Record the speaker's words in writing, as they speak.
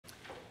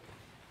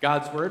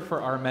God's word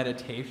for our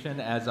meditation,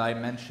 as I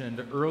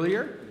mentioned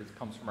earlier, it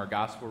comes from our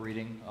gospel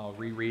reading. I'll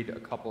reread a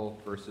couple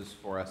verses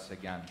for us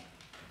again.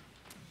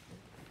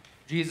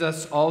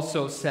 Jesus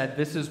also said,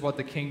 "This is what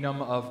the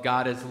kingdom of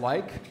God is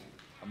like.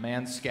 A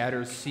man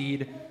scatters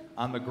seed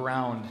on the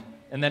ground."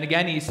 And then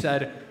again he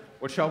said,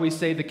 "What shall we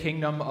say the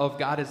kingdom of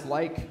God is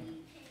like?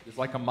 It is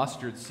like a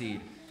mustard seed,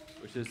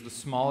 which is the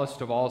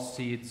smallest of all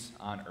seeds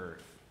on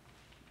earth."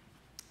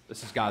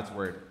 This is God's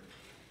word.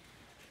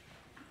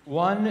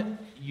 One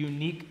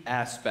unique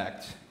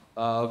aspect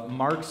of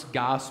Mark's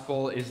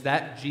gospel is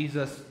that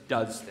Jesus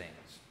does things.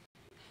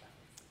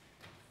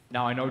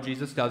 Now, I know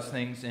Jesus does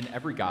things in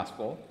every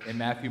gospel, in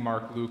Matthew,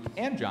 Mark, Luke,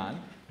 and John,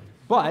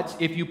 but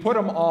if you put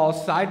them all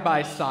side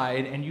by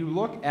side and you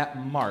look at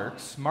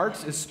Mark's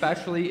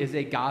especially is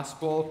a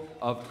gospel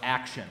of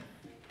action.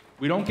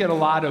 We don't get a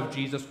lot of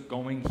Jesus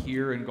going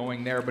here and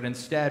going there, but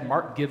instead,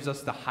 Mark gives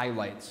us the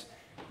highlights.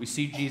 We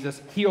see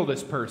Jesus heal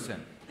this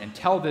person and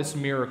tell this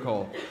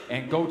miracle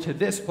and go to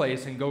this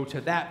place and go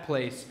to that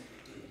place.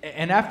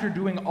 And after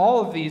doing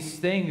all of these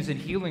things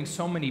and healing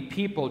so many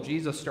people,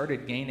 Jesus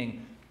started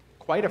gaining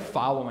quite a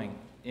following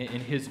in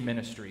his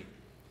ministry.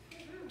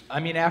 I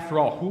mean, after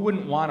all, who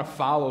wouldn't want to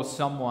follow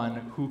someone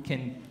who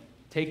can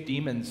take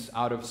demons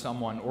out of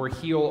someone or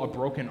heal a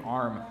broken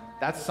arm?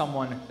 That's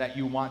someone that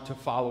you want to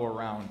follow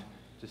around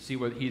to see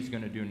what he's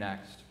going to do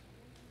next.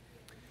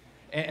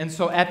 And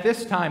so at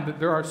this time,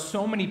 there are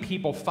so many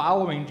people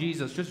following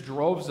Jesus, just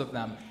droves of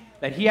them,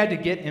 that he had to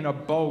get in a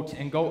boat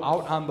and go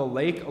out on the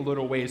lake a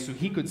little ways so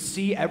he could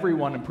see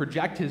everyone and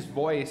project his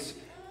voice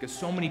because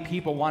so many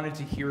people wanted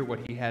to hear what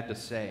he had to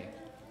say.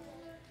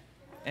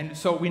 And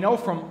so we know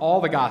from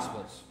all the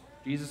Gospels,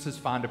 Jesus is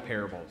fond of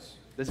parables.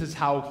 This is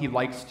how he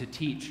likes to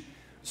teach.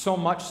 So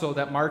much so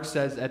that Mark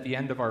says at the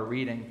end of our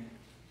reading,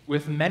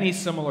 with many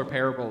similar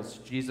parables,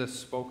 Jesus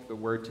spoke the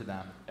word to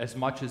them as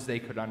much as they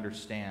could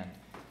understand.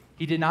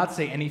 He did not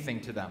say anything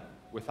to them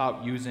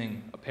without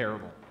using a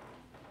parable.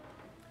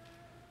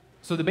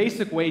 So the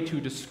basic way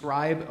to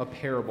describe a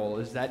parable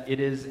is that it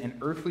is an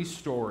earthly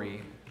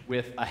story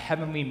with a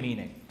heavenly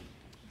meaning.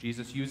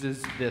 Jesus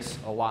uses this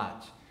a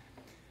lot.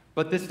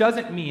 But this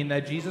doesn't mean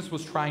that Jesus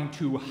was trying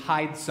to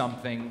hide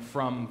something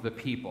from the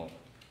people.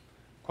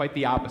 Quite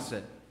the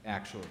opposite,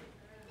 actually.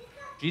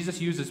 Jesus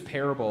uses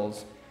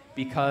parables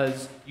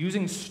because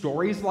using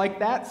stories like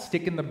that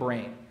stick in the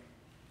brain.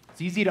 It's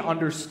easy to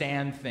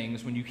understand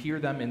things when you hear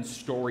them in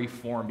story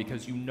form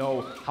because you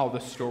know how the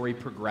story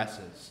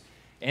progresses.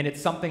 And it's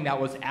something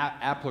that was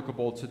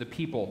applicable to the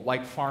people,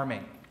 like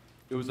farming.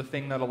 It was a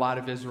thing that a lot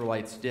of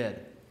Israelites did.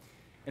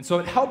 And so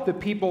it helped the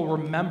people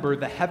remember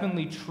the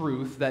heavenly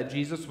truth that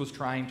Jesus was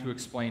trying to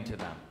explain to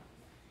them.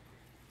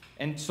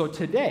 And so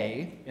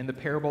today, in the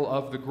parable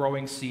of the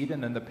growing seed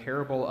and then the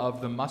parable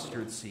of the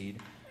mustard seed,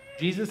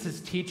 Jesus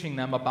is teaching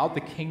them about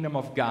the kingdom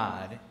of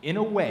God in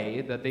a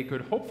way that they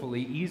could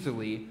hopefully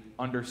easily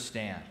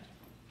understand.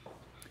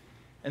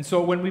 And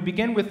so when we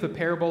begin with the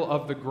parable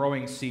of the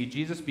growing seed,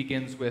 Jesus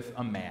begins with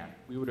a man.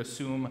 We would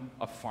assume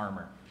a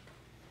farmer.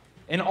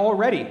 And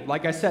already,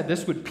 like I said,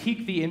 this would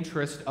pique the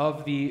interest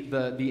of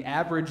the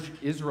average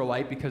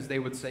Israelite because they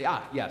would say,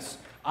 yes,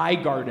 I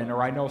garden,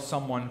 or I know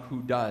someone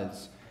who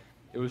does.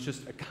 It was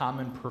just a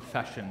common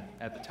profession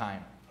at the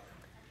time.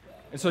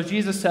 And so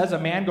Jesus says a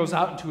man goes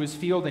out into his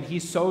field and he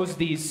sows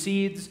these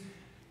seeds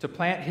to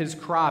plant his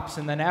crops,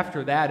 and then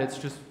after that, it's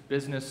just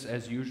business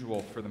as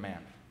usual for the man.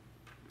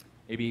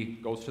 Maybe he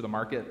goes to the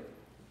market,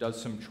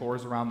 does some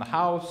chores around the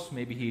house,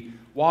 maybe he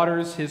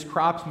waters his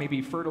crops, maybe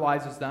he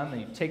fertilizes them,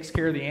 and he takes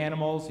care of the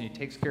animals, and he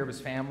takes care of his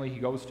family, he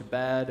goes to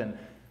bed, and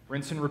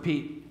rinse and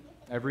repeat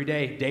every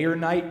day or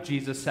night,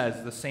 Jesus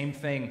says, the same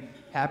thing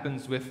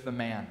happens with the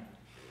man.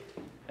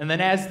 And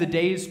then as the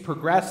days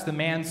progress, the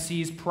man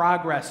sees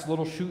progress.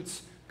 Little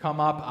shoots come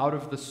up out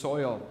of the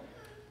soil.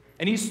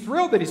 And he's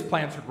thrilled that his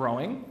plants are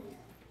growing.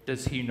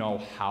 Does he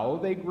know how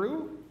they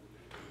grew?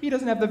 He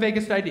doesn't have the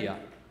vaguest idea.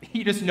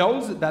 He just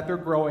knows that they're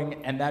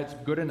growing, and that's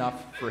good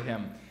enough for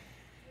him.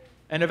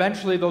 And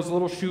eventually those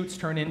little shoots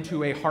turn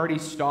into a hardy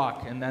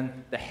stalk, and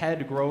then the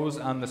head grows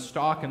on the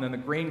stalk, and then the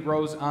grain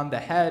grows on the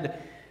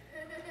head.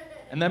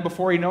 And then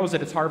before he knows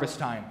it, it's harvest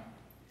time.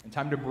 And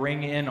time to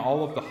bring in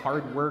all of the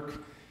hard work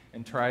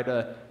and try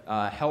to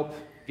help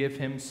give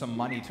him some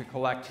money to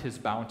collect his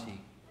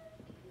bounty.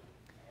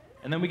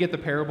 And then we get the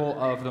parable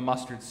of the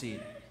mustard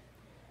seed.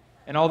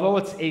 And although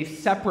it's a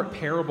separate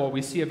parable,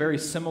 we see a very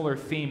similar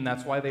theme.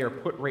 That's why they are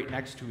put right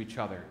next to each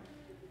other.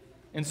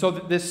 And so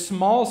this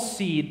small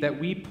seed that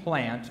we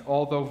plant,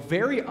 although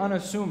very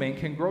unassuming,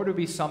 can grow to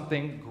be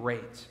something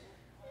great.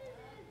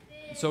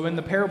 So in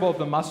the parable of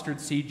the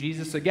mustard seed,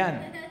 Jesus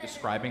again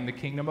describing the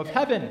kingdom of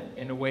heaven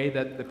in a way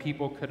that the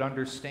people could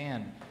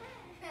understand.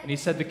 And he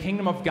said, the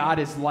kingdom of God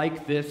is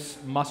like this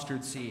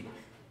mustard seed.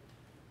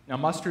 Now,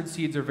 mustard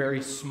seeds are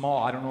very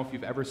small. I don't know if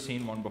you've ever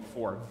seen one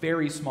before.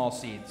 Very small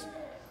seeds.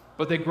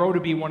 But they grow to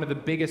be one of the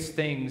biggest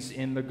things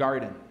in the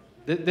garden.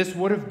 This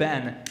would have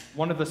been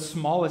one of the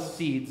smallest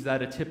seeds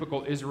that a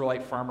typical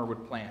Israelite farmer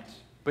would plant.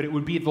 But it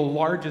would be the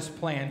largest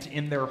plant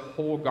in their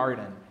whole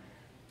garden.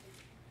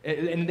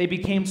 And they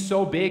became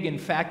so big, in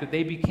fact, that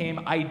they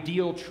became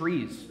ideal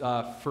trees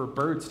for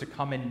birds to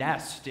come and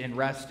nest and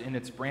rest in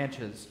its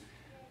branches.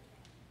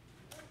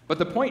 But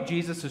the point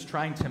Jesus is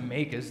trying to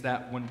make is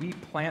that when we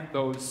plant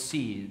those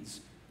seeds,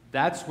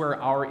 that's where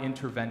our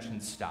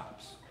intervention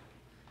stops.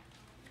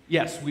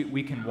 Yes,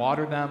 we can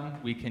water them,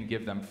 we can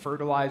give them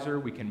fertilizer,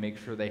 we can make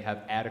sure they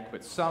have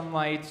adequate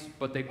sunlight,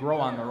 but they grow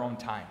on their own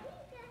time.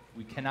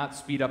 We cannot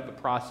speed up the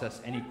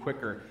process any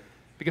quicker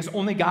because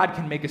only God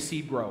can make a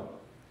seed grow.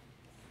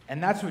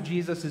 And that's what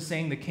Jesus is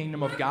saying the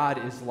kingdom of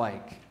God is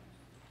like.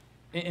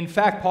 In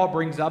fact, Paul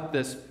brings up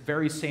this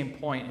very same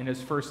point in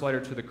his first letter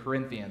to the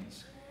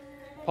Corinthians.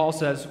 Paul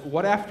says,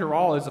 "What after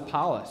all is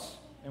Apollos?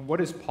 And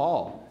what is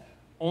Paul?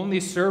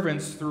 Only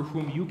servants through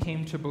whom you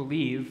came to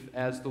believe,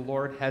 as the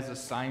Lord has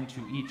assigned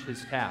to each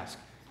his task.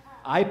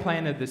 I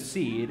planted the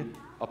seed,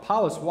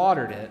 Apollos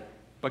watered it,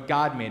 but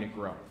God made it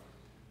grow.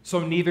 So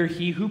neither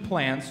he who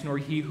plants nor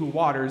he who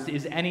waters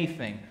is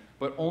anything,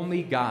 but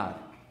only God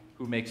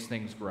who makes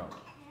things grow."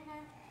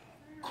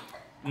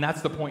 And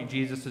that's the point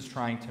Jesus is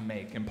trying to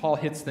make. And Paul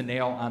hits the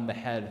nail on the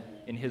head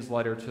in his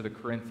letter to the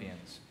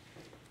Corinthians.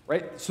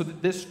 Right? So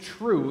this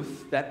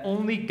truth that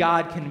only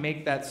God can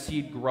make that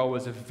seed grow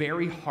is a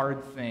very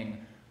hard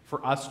thing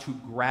for us to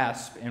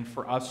grasp and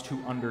for us to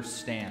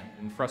understand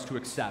and for us to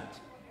accept.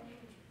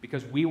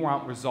 Because we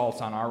want results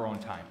on our own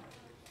time.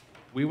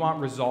 We want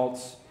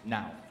results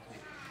now.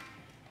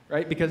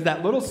 Right? Because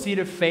that little seed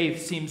of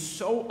faith seems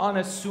so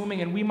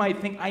unassuming, and we might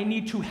think, I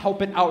need to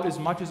help it out as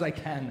much as I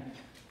can.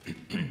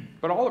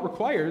 But all it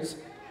requires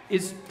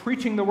is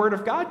preaching the word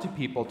of God to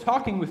people,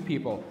 talking with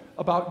people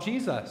about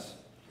Jesus.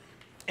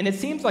 And it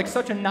seems like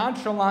such a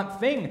nonchalant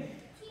thing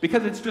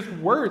because it's just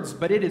words,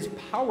 but it is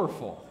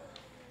powerful.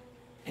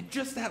 And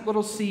just that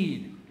little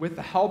seed, with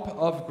the help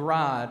of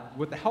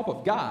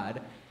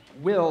God,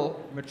 will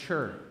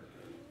mature.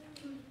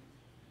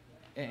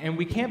 And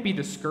we can't be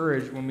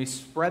discouraged when we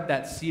spread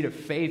that seed of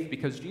faith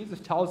because Jesus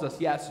tells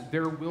us, yes,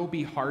 there will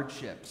be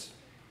hardships.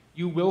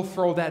 You will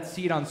throw that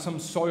seed on some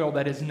soil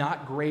that is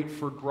not great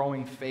for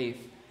growing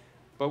faith.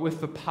 But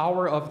with the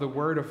power of the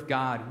Word of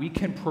God, we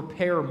can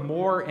prepare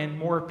more and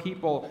more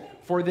people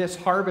for this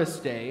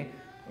harvest day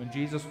when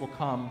Jesus will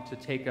come to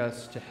take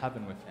us to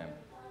heaven with him.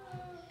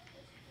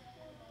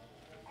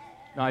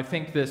 Now, I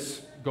think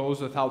this goes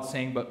without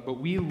saying, but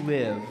we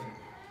live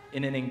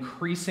in an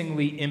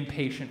increasingly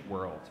impatient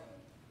world.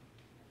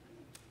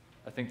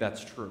 I think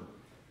that's true.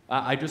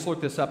 I just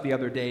looked this up the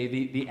other day.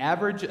 The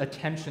average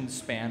attention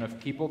span of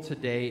people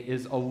today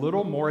is a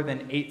little more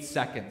than 8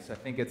 seconds. I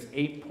think it's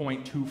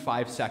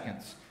 8.25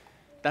 seconds.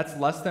 That's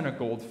less than a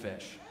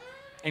goldfish.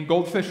 And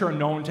goldfish are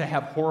known to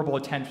have horrible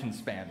attention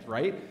spans,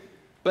 right?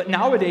 But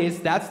nowadays,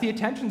 that's the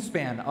attention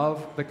span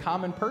of the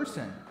common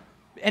person.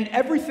 And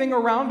everything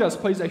around us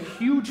plays a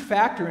huge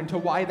factor into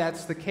why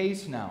that's the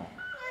case now.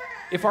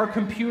 If our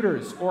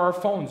computers or our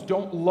phones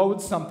don't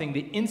load something the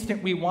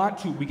instant we want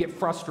to, we get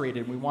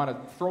frustrated. We want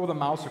to throw the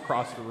mouse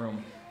across the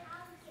room.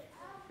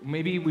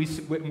 Maybe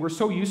we're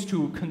so used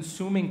to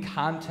consuming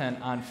content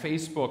on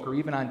Facebook or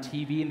even on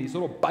TV in these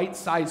little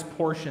bite-sized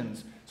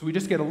portions. So we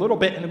just get a little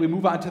bit and then we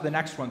move on to the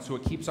next one so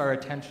it keeps our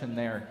attention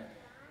there.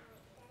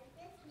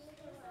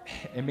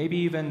 And maybe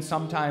even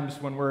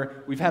sometimes when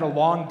we've had a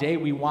long day,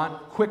 we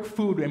want quick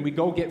food and we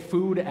go get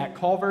food at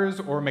Culver's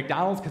or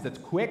McDonald's because it's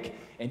quick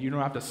and you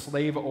don't have to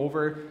slave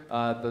over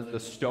the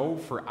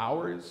stove for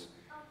hours.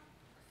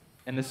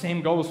 And the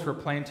same goes for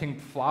planting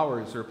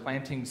flowers or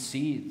planting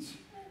seeds,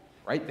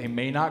 right? They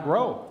may not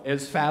grow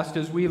as fast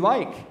as we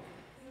like,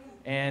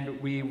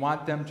 and we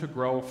want them to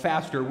grow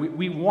faster.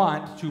 We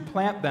want to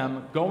plant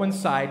them, go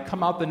inside,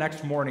 come out the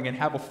next morning, and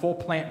have a full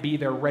plant be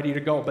there ready to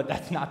go, but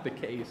that's not the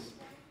case.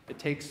 It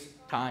takes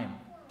time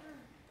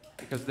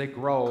because they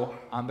grow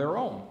on their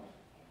own.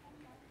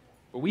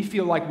 But we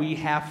feel like we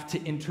have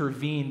to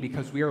intervene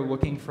because we are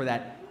looking for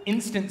that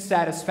instant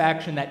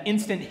satisfaction, that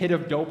instant hit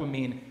of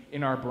dopamine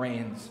in our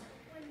brains.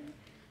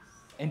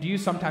 And do you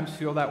sometimes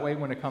feel that way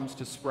when it comes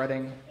to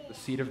spreading the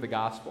seed of the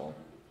gospel?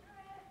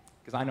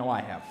 Because I know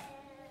I have.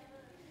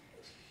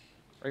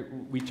 Right?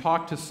 We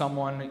talk to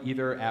someone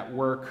either at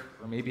work,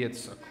 or maybe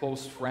it's a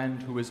close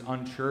friend who is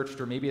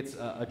unchurched, or maybe it's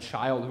a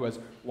child who has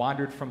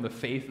wandered from the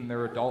faith in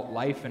their adult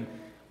life, and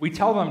we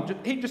tell them,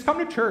 hey, just come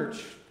to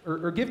church,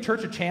 or give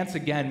church a chance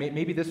again.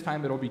 Maybe this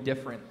time it'll be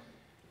different.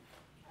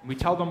 And we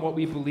tell them what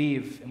we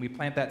believe, and we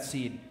plant that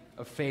seed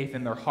of faith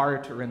in their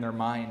heart or in their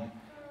mind.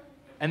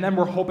 And then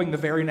we're hoping the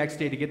very next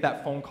day to get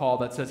that phone call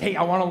that says, hey,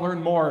 I want to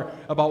learn more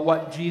about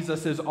what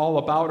Jesus is all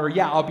about, or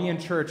yeah, I'll be in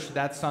church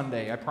that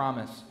Sunday, I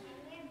promise.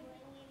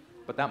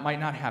 But that might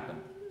not happen.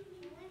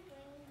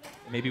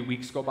 Maybe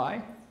weeks go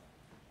by,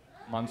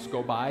 months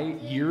go by,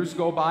 years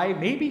go by,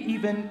 maybe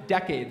even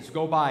decades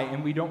go by,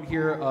 and we don't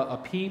hear a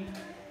peep.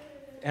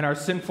 And our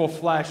sinful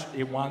flesh,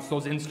 it wants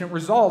those instant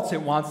results.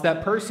 It wants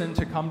that person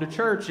to come to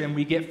church, and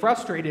we get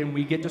frustrated and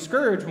we get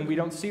discouraged when we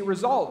don't see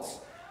results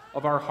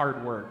of our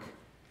hard work.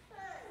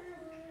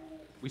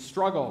 We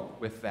struggle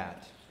with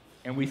that,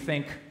 and we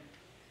think,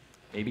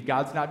 maybe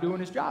God's not doing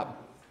his job.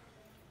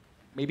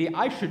 Maybe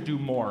I should do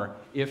more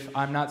if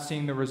I'm not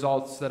seeing the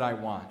results that I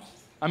want.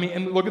 I mean,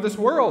 and look at this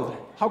world,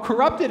 how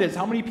corrupt it is,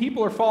 how many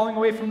people are falling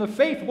away from the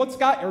faith. What's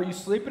God? Are you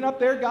sleeping up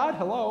there, God?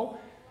 Hello?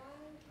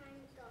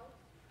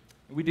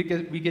 We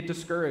get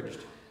discouraged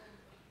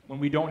when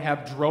we don't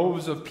have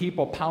droves of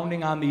people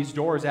pounding on these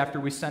doors after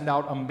we send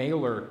out a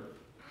mailer.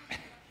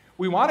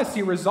 We want to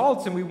see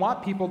results, and we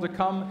want people to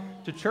come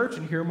to church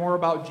and hear more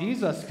about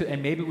Jesus.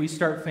 And maybe we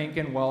start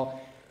thinking,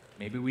 well,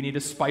 maybe we need to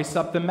spice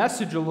up the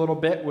message a little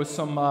bit with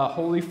some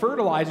holy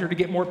fertilizer to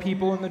get more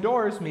people in the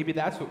doors. Maybe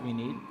that's what we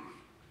need.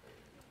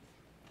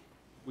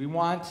 We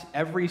want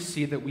every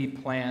seed that we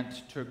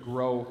plant to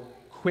grow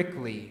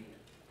quickly.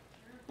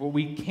 Well,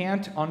 we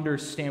can't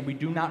understand, we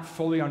do not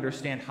fully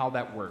understand how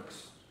that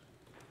works.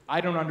 I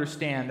don't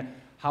understand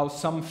how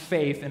some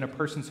faith in a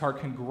person's heart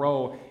can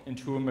grow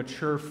into a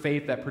mature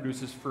faith that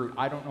produces fruit.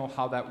 I don't know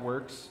how that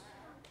works.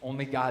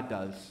 Only God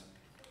does.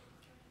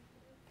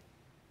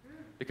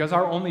 Because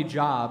our only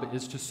job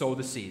is to sow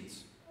the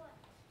seeds.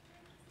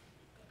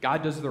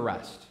 God does the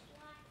rest.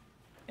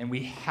 And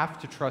we have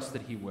to trust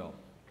that He will.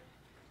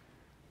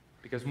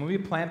 Because when we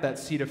plant that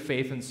seed of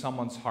faith in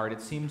someone's heart,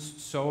 it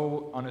seems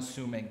so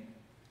unassuming.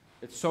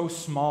 It's so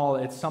small.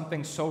 It's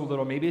something so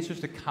little. Maybe it's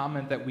just a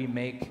comment that we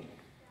make.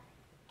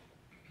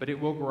 But it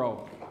will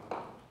grow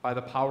by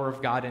the power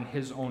of God in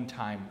His own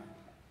time.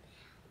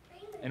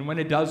 And when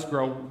it does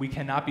grow, we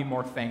cannot be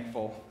more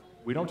thankful.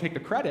 We don't take the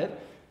credit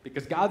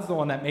because God's the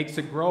one that makes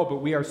it grow, but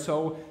we are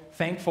so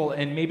thankful.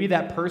 And maybe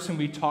that person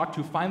we talk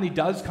to finally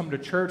does come to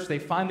church. They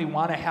finally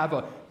want to have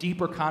a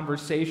deeper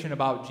conversation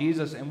about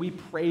Jesus, and we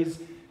praise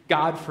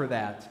God for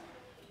that.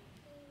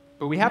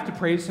 But we have to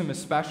praise Him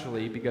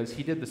especially because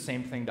He did the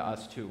same thing to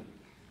us too.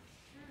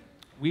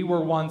 We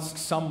were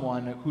once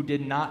someone who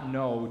did not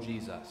know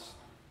Jesus,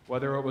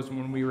 whether it was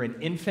when we were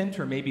an infant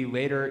or maybe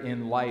later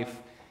in life.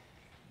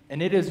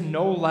 And it is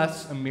no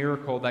less a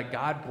miracle that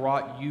God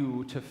brought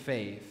you to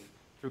faith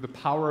through the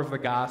power of the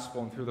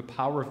gospel and through the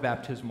power of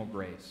baptismal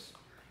grace.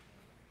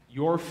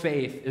 Your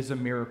faith is a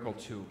miracle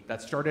too.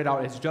 That started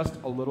out as just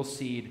a little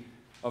seed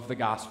of the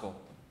gospel.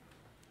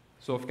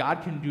 So if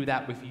God can do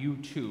that with you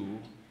too,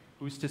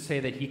 who's to say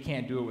that He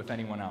can't do it with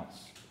anyone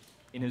else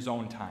in His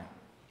own time?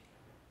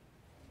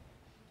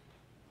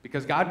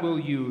 Because God will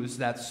use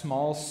that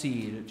small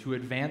seed to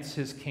advance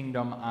His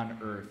kingdom on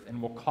earth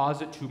and will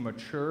cause it to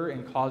mature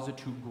and cause it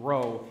to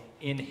grow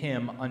in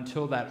Him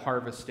until that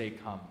harvest day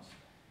comes.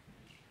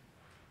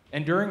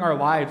 And during our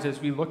lives,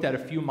 as we looked at a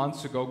few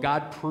months ago,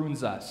 God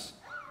prunes us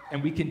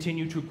and we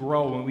continue to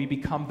grow and we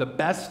become the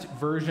best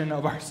version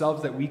of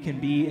ourselves that we can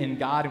be in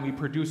God, and we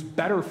produce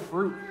better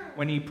fruit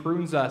when He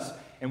prunes us,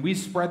 and we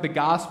spread the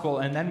gospel,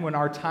 and then when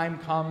our time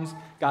comes,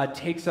 God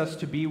takes us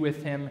to be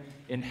with Him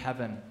in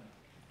heaven.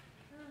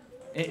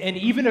 And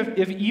even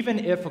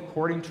if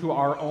according to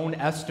our own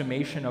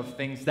estimation of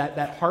things,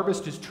 that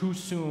harvest is too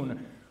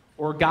soon,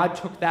 or God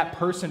took that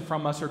person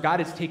from us, or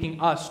God is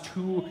taking us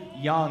too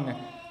young,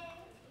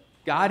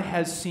 God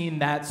has seen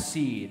that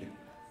seed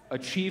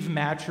achieve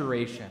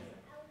maturation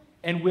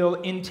and will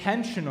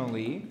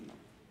intentionally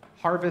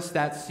harvest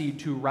that seed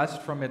to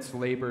rest from its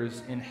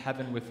labors in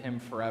heaven with Him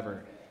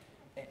forever.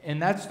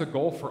 And that's the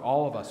goal for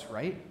all of us,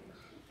 right?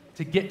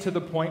 To get to the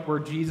point where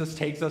Jesus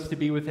takes us to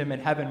be with Him in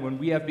heaven when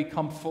we have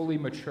become fully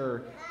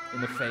mature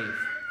in the faith.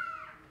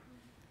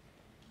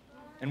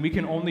 And we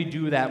can only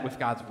do that with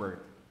God's Word,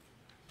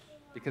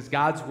 because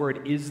God's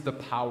Word is the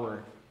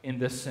power in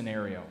this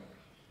scenario.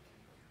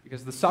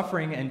 Because the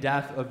suffering and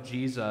death of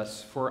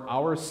Jesus for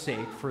our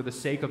sake, for the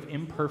sake of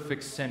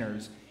imperfect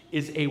sinners,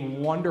 is a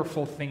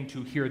wonderful thing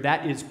to hear.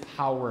 That is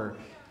power.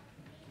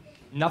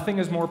 Nothing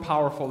is more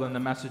powerful than the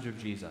message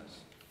of Jesus.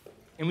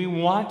 And we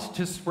want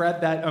to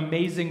spread that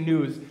amazing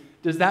news.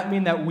 Does that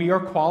mean that we are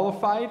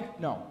qualified?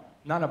 No,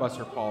 none of us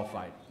are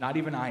qualified. Not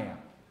even I am.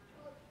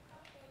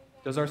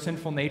 Does our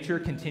sinful nature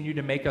continue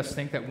to make us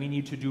think that we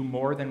need to do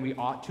more than we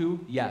ought to?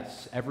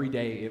 Yes, every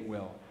day it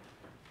will.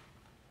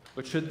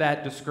 But should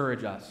that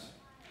discourage us?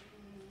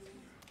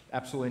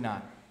 Absolutely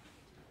not.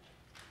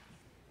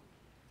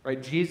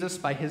 Right? Jesus,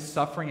 by His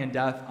suffering and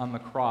death on the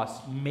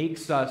cross,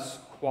 makes us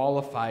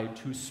qualified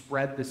to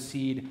spread the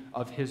seed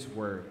of His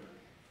Word.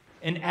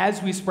 And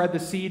as we spread the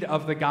seed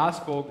of the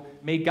gospel,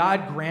 may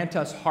God grant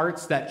us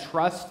hearts that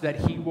trust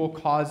that He will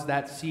cause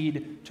that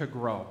seed to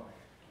grow.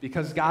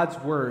 Because God's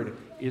Word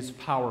is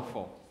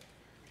powerful.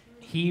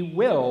 He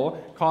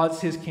will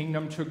cause His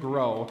kingdom to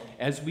grow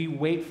as we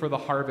wait for the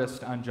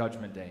harvest on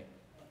Judgment Day.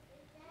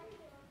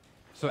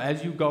 So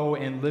as you go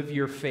and live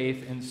your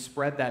faith and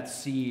spread that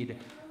seed,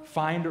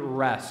 find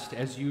rest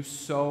as you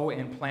sow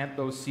and plant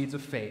those seeds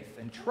of faith,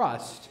 and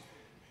trust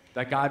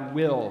that God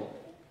will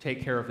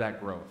take care of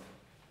that growth.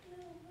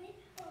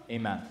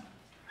 Amen.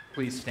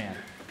 Please stand.